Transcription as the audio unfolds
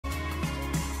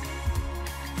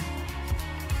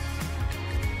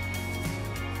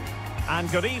And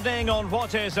good evening on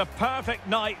what is a perfect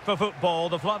night for football.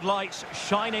 The floodlights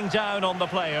shining down on the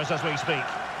players as we speak.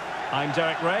 I'm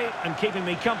Derek Ray, and keeping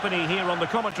me company here on the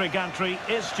commentary gantry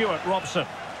is Stuart Robson.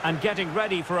 And getting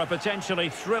ready for a potentially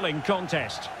thrilling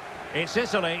contest. It's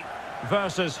Italy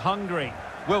versus Hungary.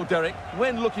 Well, Derek,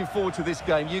 when looking forward to this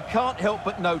game, you can't help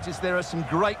but notice there are some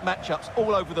great matchups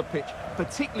all over the pitch,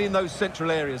 particularly in those central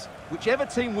areas. Whichever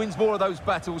team wins more of those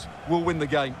battles will win the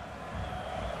game.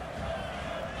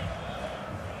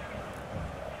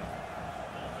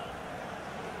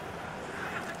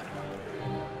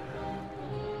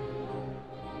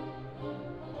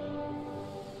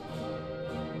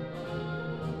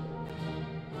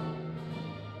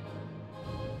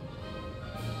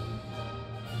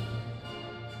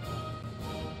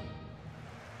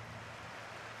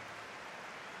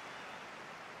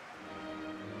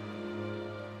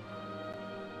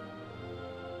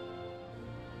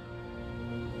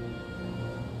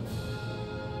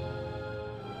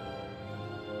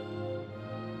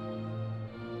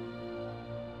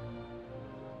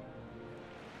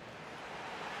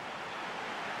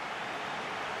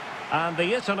 And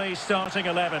the Italy starting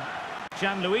 11.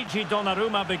 Gianluigi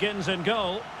Donnarumma begins in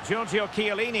goal. Giorgio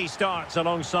Chiellini starts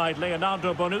alongside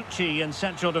Leonardo Bonucci in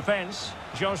central defence.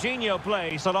 Jorginho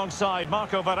plays alongside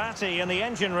Marco Verratti in the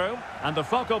engine room. And the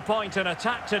focal point in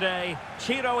attack today,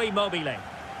 Ciro Immobile.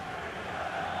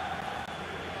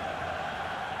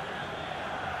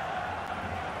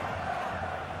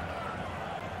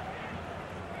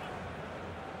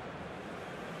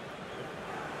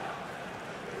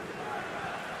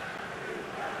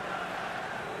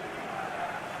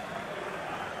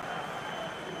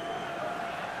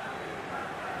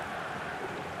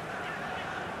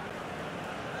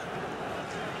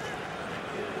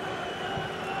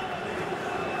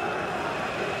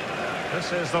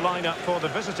 This is the lineup for the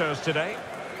visitors today.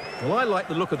 Well, I like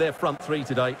the look of their front three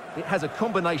today. It has a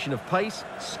combination of pace,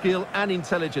 skill and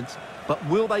intelligence. But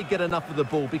will they get enough of the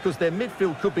ball? Because their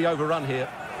midfield could be overrun here.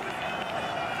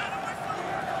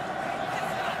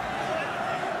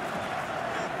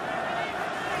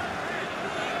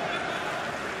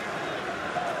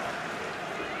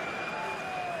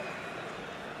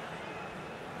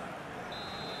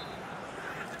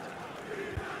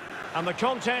 And the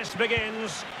contest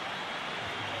begins.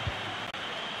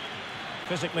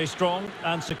 Physically strong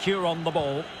and secure on the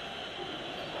ball.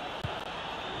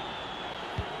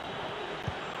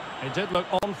 It did look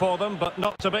on for them, but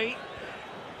not to be.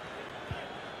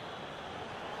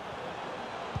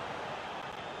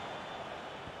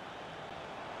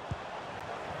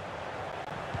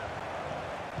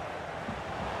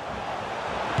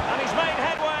 And he's made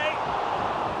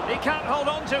headway. He can't hold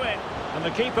on to it. And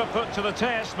the keeper put to the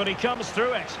test, but he comes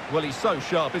through it. Well, he's so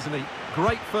sharp, isn't he?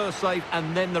 Great first save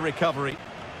and then the recovery.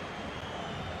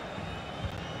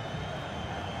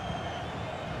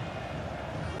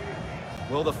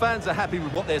 Well, the fans are happy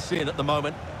with what they're seeing at the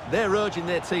moment. They're urging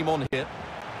their team on here.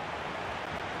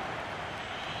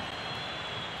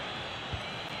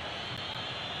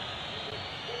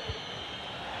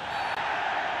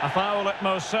 A foul it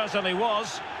most certainly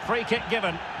was. Free kick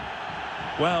given.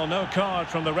 Well, no card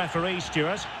from the referee,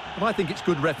 Stuart. But I think it's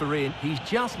good refereeing. He's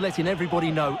just letting everybody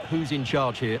know who's in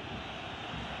charge here.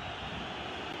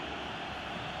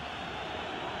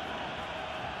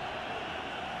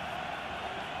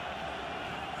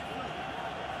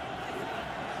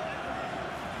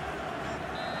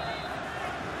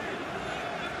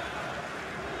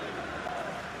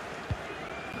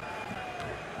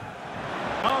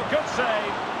 Oh, good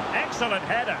save. Excellent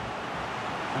header.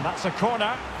 And that's a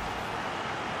corner.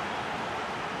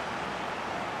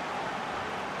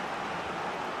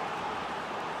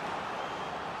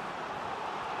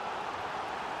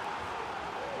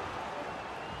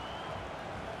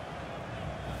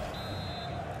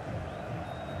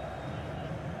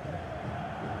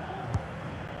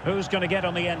 Who's going to get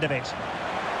on the end of it?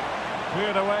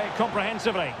 Cleared away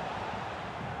comprehensively.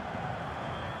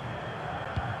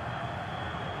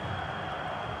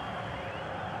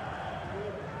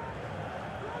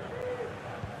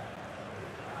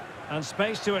 And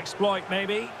space to exploit,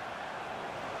 maybe.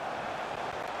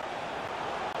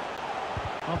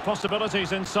 Well,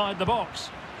 possibilities inside the box.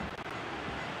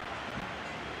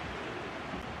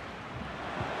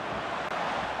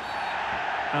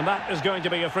 And that is going to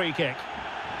be a free kick.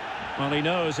 Well, he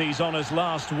knows he's on his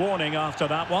last warning after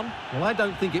that one. Well, I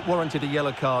don't think it warranted a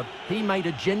yellow card. He made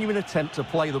a genuine attempt to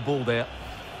play the ball there.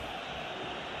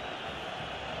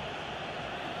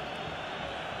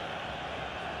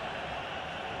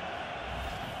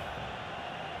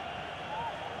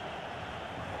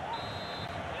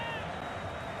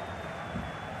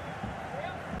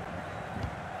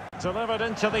 Delivered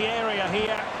into the area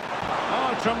here.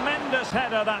 Oh, tremendous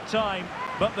header that time.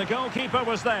 But the goalkeeper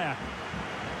was there.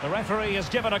 The referee has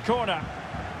given a corner.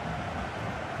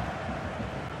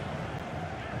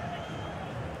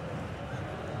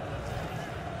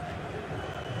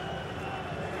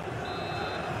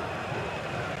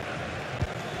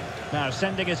 Now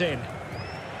sending it in.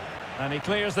 And he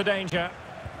clears the danger.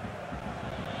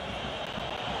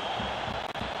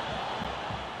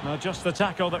 Now just the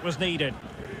tackle that was needed.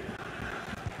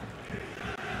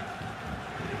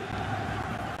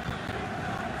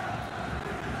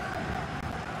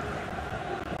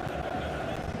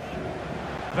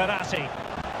 FiNeSsE.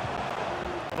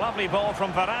 Lovely ball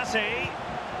from FiNeSsE.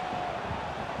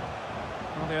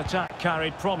 Well, the attack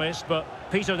carried promise, but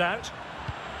petered out.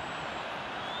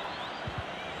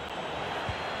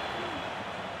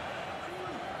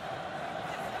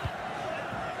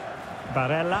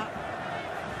 Barella.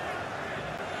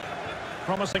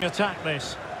 Promising attack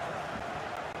this.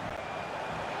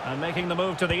 And making the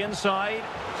move to the inside.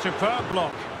 Superb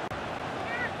block.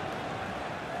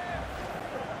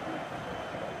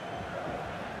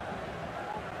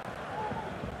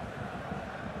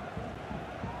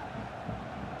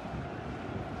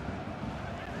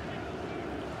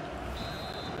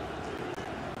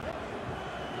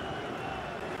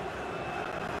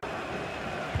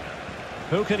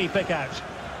 Who can he pick out?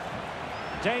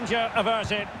 Danger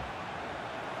averted.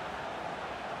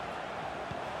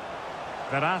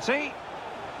 FiNeSsE.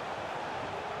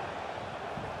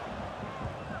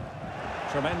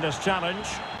 Tremendous challenge.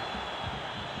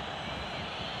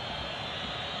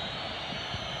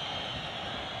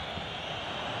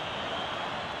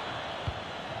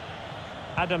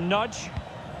 Adam Nudge.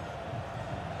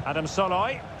 Adam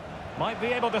Soloy. Might be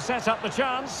able to set up the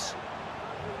chance.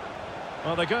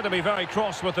 Well, they're going to be very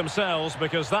cross with themselves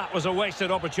because that was a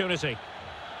wasted opportunity.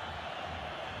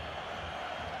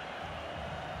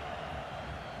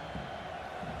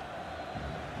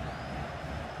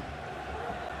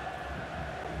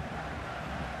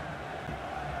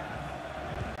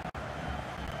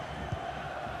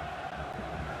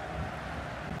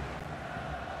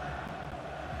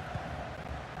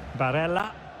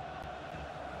 Barella.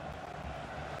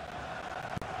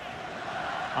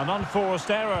 An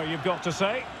unforced error, you've got to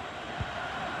say.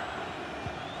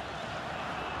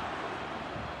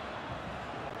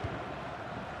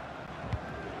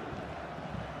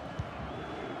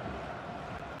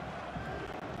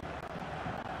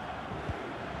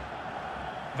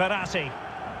 FiNeSsE.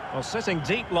 Well, sitting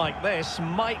deep like this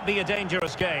might be a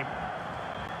dangerous game.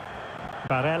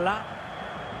 Barella.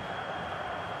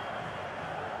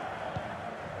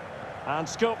 And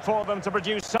scope for them to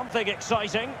produce something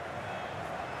exciting.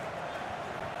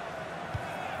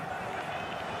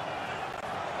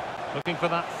 Looking for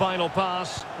that final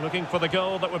pass, looking for the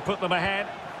goal that would put them ahead.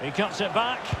 He cuts it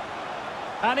back.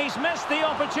 And he's missed the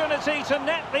opportunity to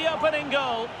net the opening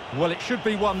goal. Well, it should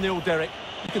be 1-0, Derek.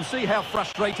 You can see how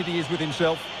frustrated he is with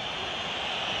himself.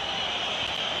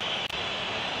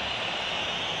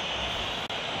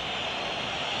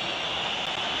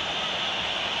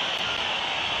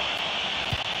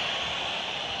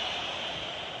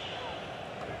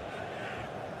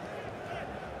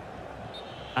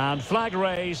 And flag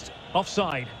raised,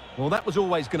 offside. Well, that was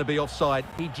always going to be offside.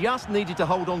 He just needed to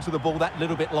hold on to the ball that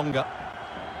little bit longer.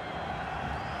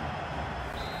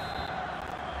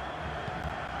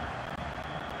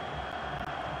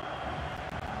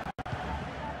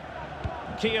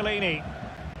 Chiellini.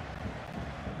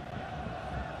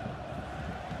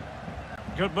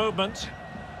 Good movement.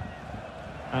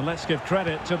 And let's give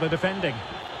credit to the defending.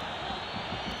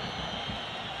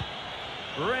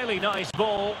 Really nice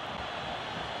ball.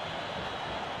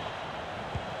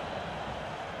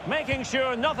 Making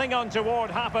sure nothing untoward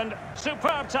happened.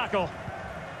 Superb tackle.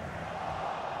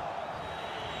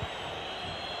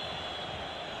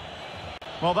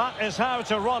 Well, that is how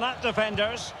to run at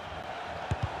defenders.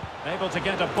 Able to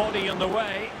get a body in the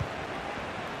way.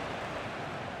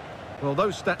 Well,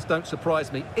 those stats don't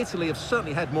surprise me. Italy have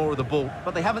certainly had more of the ball,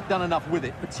 but they haven't done enough with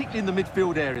it, particularly in the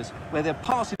midfield areas, where their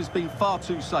passing has been far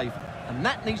too safe. And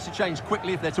that needs to change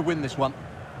quickly if they're to win this one.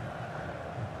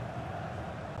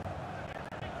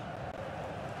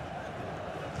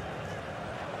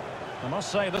 I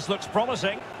must say, this looks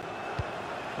promising.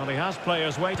 Well, he has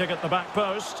players waiting at the back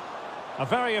post. A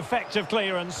very effective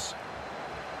clearance.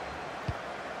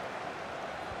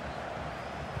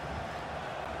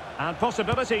 And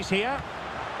possibilities here.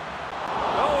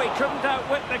 Oh, he couldn't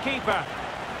outwit the keeper.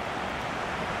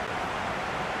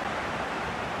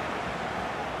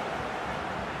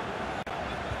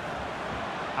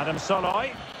 Adam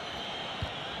Soloy.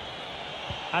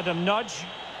 Adam Nudge.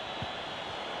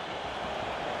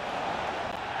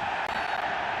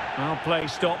 Well, play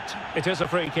stopped. It is a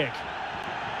free kick.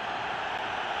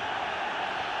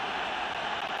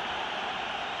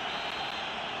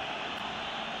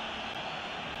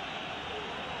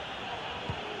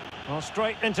 Well,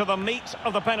 straight into the meat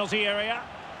of the penalty area.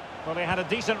 Well, they had a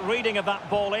decent reading of that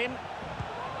ball in.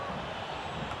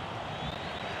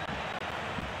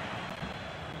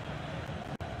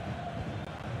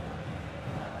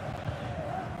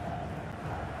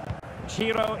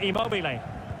 Ciro Immobile.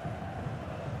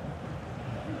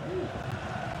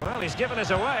 Well, he's given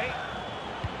us away.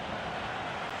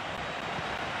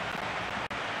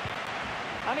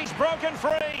 And he's broken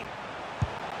free.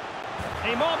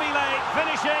 Immobile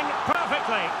finishing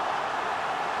perfectly.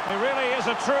 He really is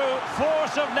a true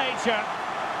force of nature.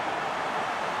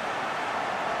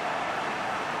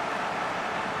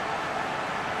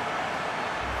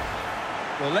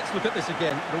 Well, let's look at this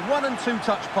again. The 1- and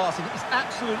 2-touch passing is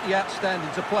absolutely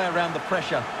outstanding to play around the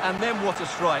pressure. And then what a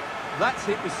strike. That's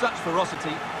hit with such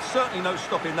ferocity. Certainly no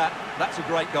stopping that. That's a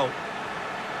great goal.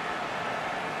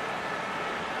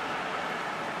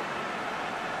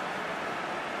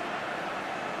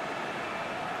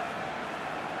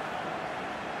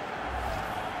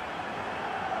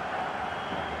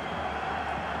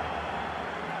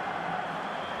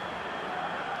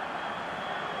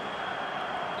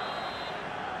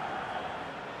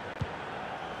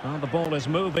 Well, the ball is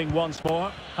moving once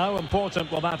more. How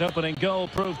important will that opening goal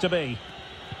prove to be?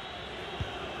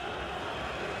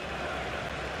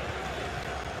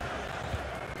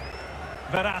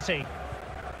 Verratti.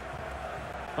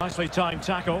 Nicely timed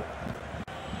tackle.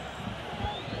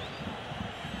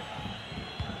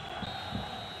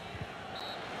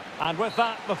 And with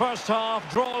that, the first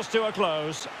half draws to a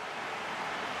close.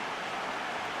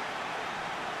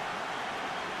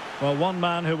 Well, one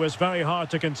man who was very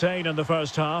hard to contain in the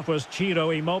first half was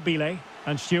Ciro Immobile.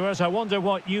 And Stuart, I wonder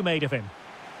what you made of him.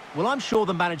 Well, I'm sure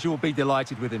the manager will be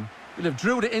delighted with him. He'll have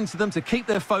drilled it into them to keep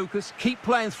their focus, keep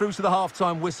playing through to the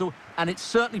half-time whistle, and it's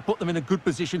certainly put them in a good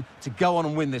position to go on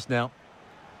and win this now.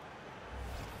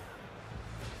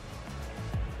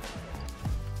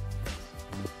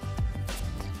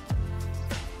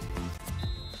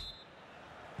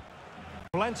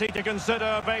 Plenty to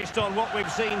consider based on what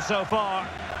we've seen so far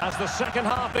as the second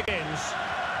half begins.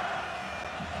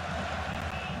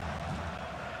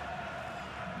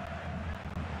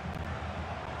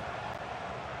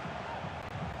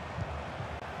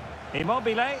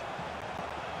 Immobile.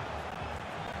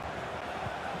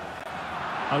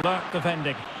 Alert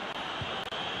defending.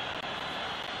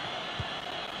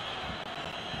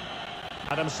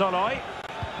 Adam Soloy,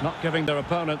 not giving their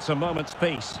opponents a moment's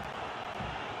peace.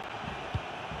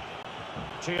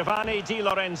 Giovanni Di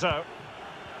Lorenzo.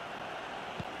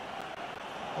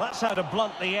 That's how to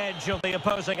blunt the edge of the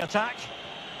opposing attack.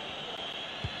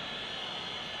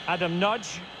 Adam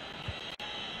Nudge.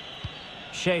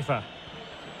 Schaefer.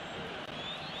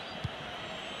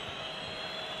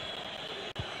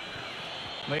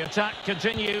 The attack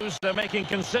continues. They're making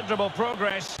considerable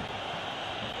progress.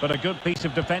 But a good piece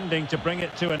of defending to bring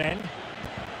it to an end.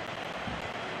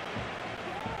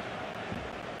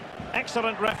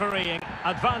 Excellent refereeing.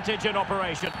 Advantage in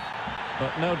operation.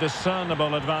 But no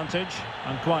discernible advantage.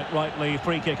 And quite rightly,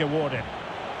 free kick awarded.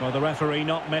 Well, the referee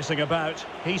not messing about.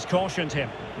 He's cautioned him.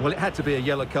 Well, it had to be a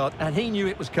yellow card, and he knew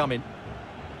it was coming.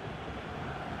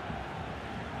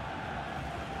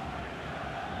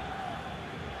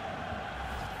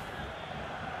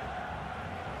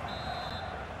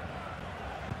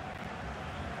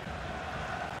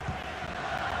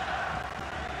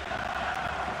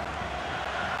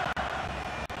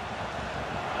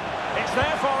 It's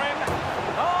there for him.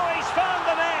 Oh, he's found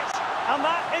the net. And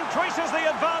that increases the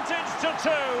advantage to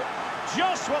 2.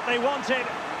 Just what they wanted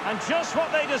and just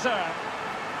what they deserve.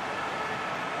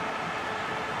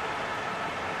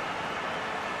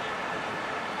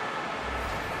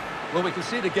 Well, we can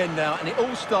see it again now, and it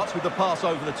all starts with the pass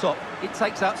over the top. It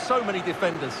takes out so many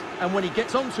defenders, and when he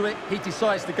gets onto it, he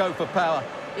decides to go for power.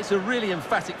 It's a really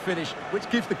emphatic finish, which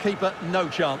gives the keeper no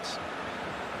chance.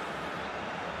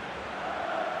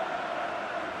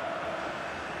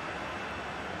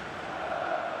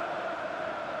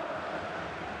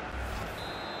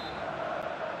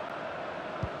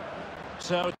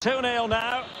 So 2-0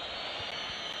 now.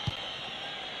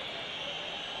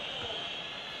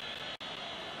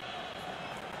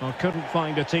 Well, couldn't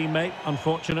find a teammate,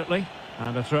 unfortunately.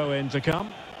 And a throw-in to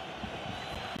come.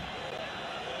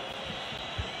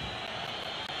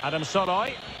 Adam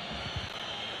Soloy.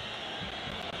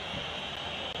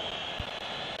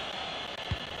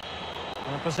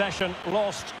 Possession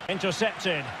lost,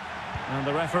 intercepted. And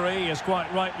the referee is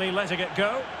quite rightly letting it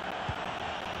go.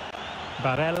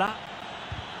 Barella.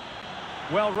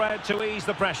 Well read to ease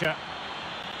the pressure.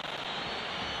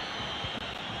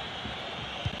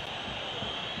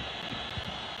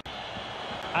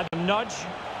 And a nudge.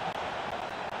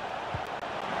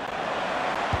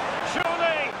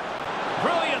 Surely!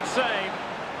 Brilliant save.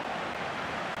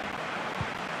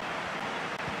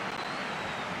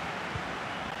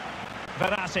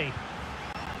 Verratti.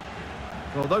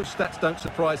 Well, those stats don't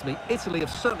surprise me. Italy have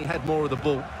certainly had more of the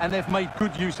ball, and they've made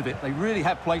good use of it. They really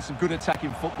have played some good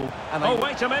attacking football. And oh,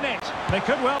 wait a minute. They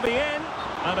could well be in.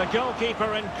 And a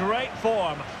goalkeeper in great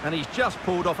form. And he's just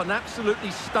pulled off an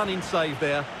absolutely stunning save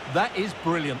there. That is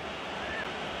brilliant.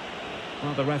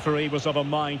 Well, the referee was of a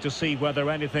mind to see whether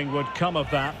anything would come of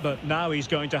that, but now he's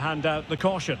going to hand out the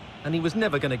caution. And he was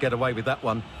never going to get away with that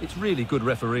one. It's really good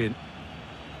refereeing.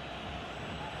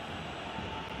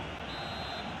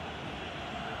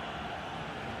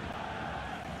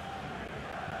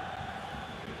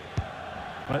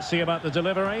 Let's see about the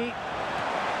delivery.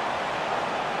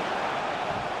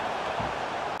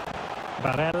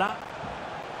 Barella.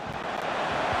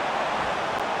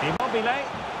 Immobile.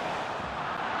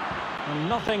 And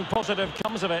nothing positive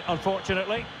comes of it,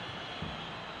 unfortunately.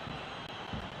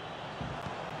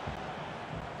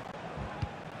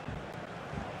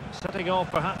 Setting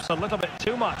off perhaps a little bit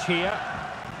too much here.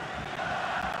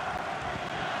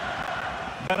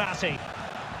 Verratti.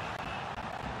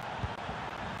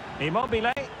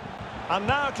 Immobile. And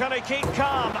now can he keep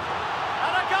calm?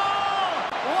 And a goal!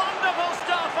 Wonderful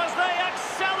stuff as they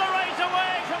accelerate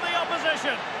away from the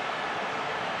opposition.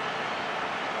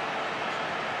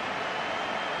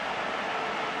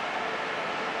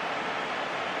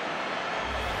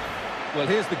 Well,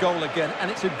 here's the goal again, and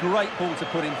it's a great ball to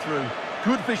put him through.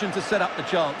 Good vision to set up the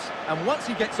chance, and once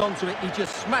he gets onto it, he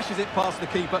just smashes it past the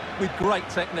keeper with great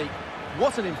technique.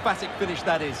 What an emphatic finish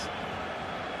that is.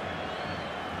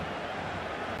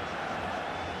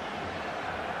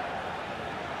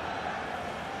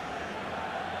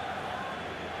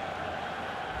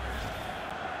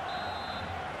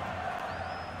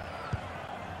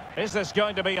 Is this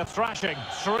going to be a thrashing?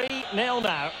 3-0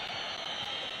 now.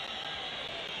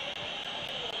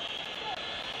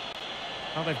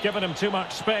 Well, they've given him too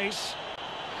much space.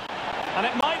 And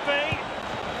it might be.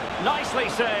 Nicely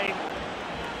saved.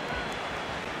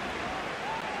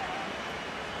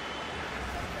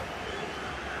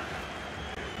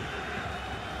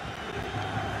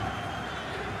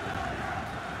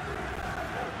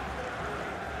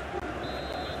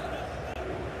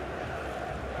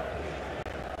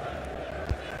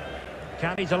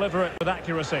 Can he deliver it with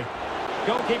accuracy?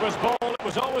 Goalkeeper's ball, it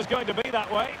was always going to be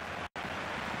that way.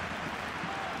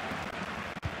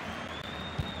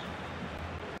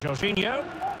 Jorginho.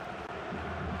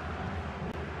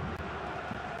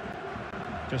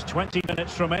 Just 20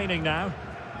 minutes remaining now.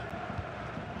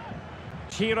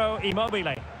 Ciro Immobile.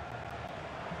 It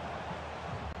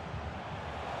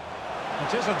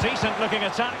is a decent looking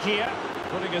attack here,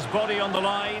 putting his body on the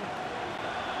line.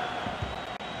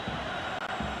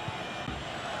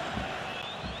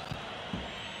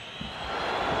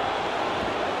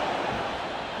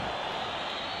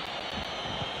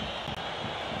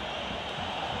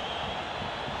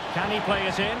 Can he play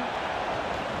it in?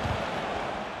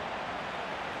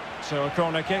 So a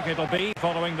corner kick it'll be,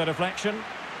 following the deflection.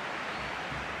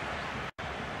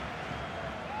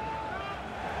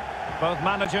 Both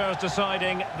managers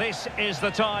deciding this is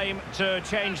the time to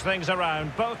change things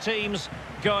around. Both teams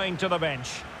going to the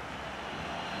bench.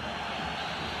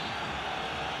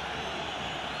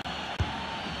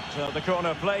 So the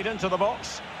corner played into the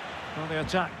box. Well, the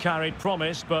attack carried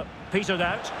promise, but petered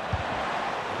out.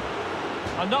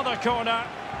 Another corner.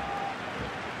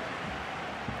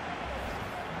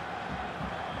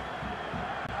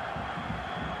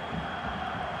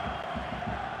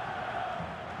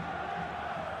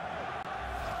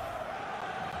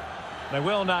 They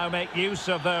will now make use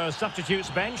of their substitutes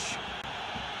bench.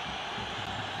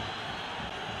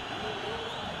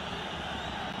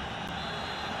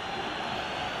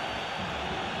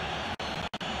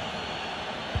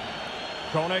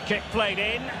 Corner kick played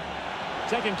in.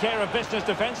 Taking care of business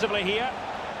defensively here.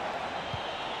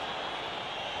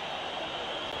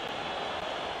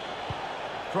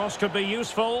 Cross could be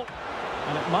useful.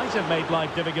 And it might have made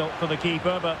life difficult for the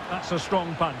keeper, but that's a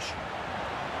strong punch.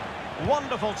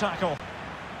 Wonderful tackle.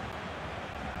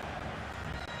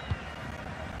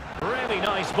 Really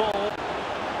nice ball.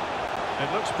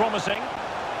 It looks promising.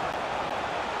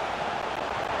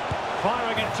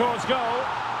 Firing it towards goal.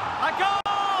 A goal!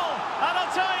 And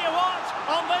I'll tell you what,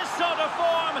 on this sort of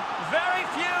form, very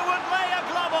few would lay a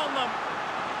glove on them.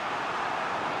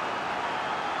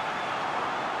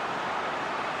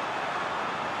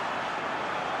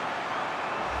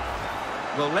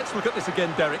 Well, let's look at this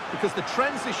again, Derek, because the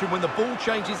transition when the ball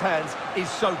changes hands is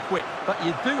so quick. But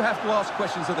you do have to ask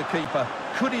questions of the keeper.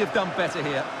 Could he have done better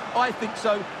here? I think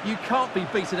so. You can't be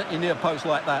beaten at your near post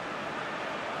like that.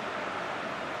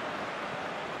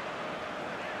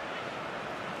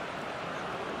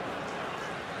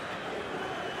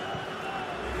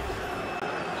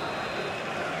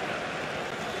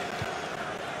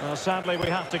 Well, sadly, we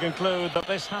have to conclude that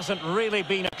this hasn't really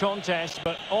been a contest,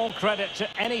 but all credit to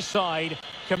any side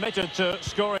committed to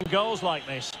scoring goals like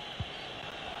this.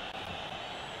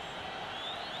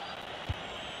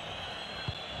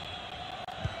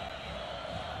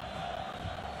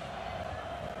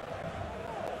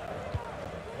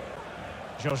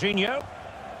 Jorginho.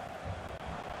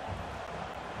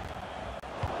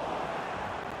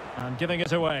 And giving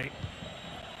it away.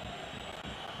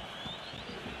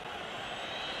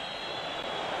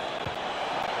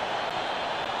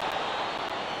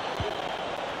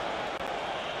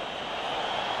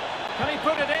 Can he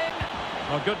put it in?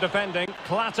 Well, good defending,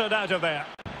 clattered out of there.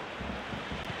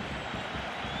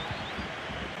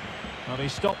 Well, he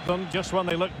stopped them just when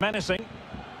they looked menacing.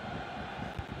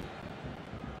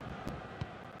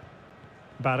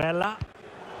 Barella.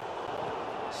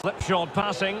 Slipshod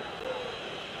passing.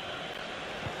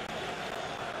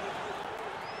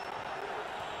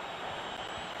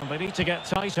 And they need to get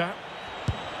tighter.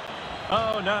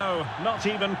 Oh no, not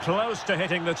even close to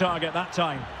hitting the target that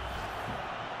time.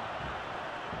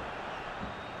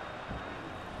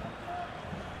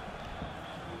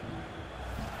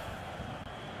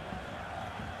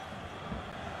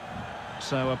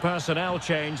 So a personnel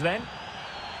change then.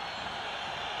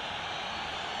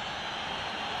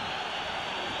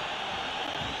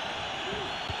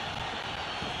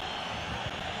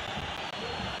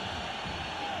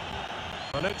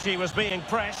 Bonucci was being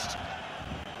pressed.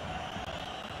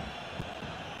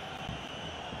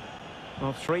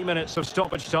 Well, 3 minutes of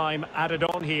stoppage time added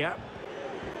on here.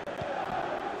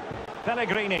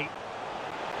 Pellegrini.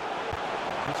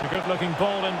 It's a good-looking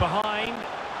ball in behind.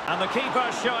 And the keeper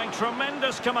showing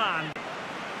tremendous command.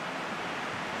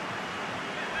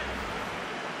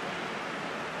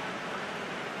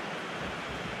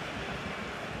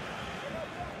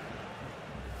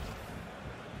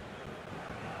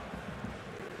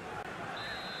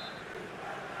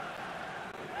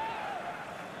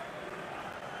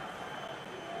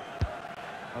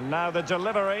 And now the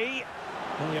delivery.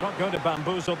 Well, you're not going to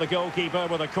bamboozle the goalkeeper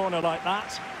with a corner like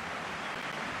that.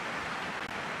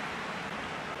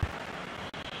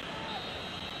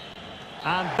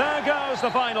 And there goes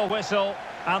the final whistle,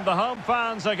 and the home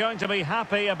fans are going to be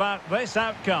happy about this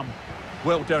outcome.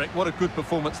 Well, Derek, what a good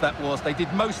performance that was. They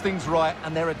did most things right,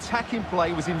 and their attacking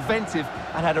play was inventive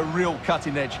and had a real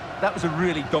cutting edge. That was a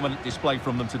really dominant display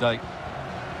from them today.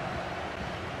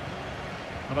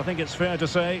 And I think it's fair to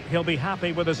say he'll be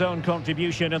happy with his own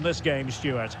contribution in this game,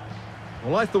 Stuart.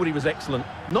 Well, I thought he was excellent.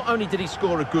 Not only did he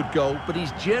score a good goal, but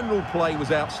his general play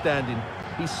was outstanding.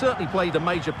 He certainly played a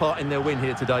major part in their win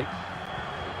here today.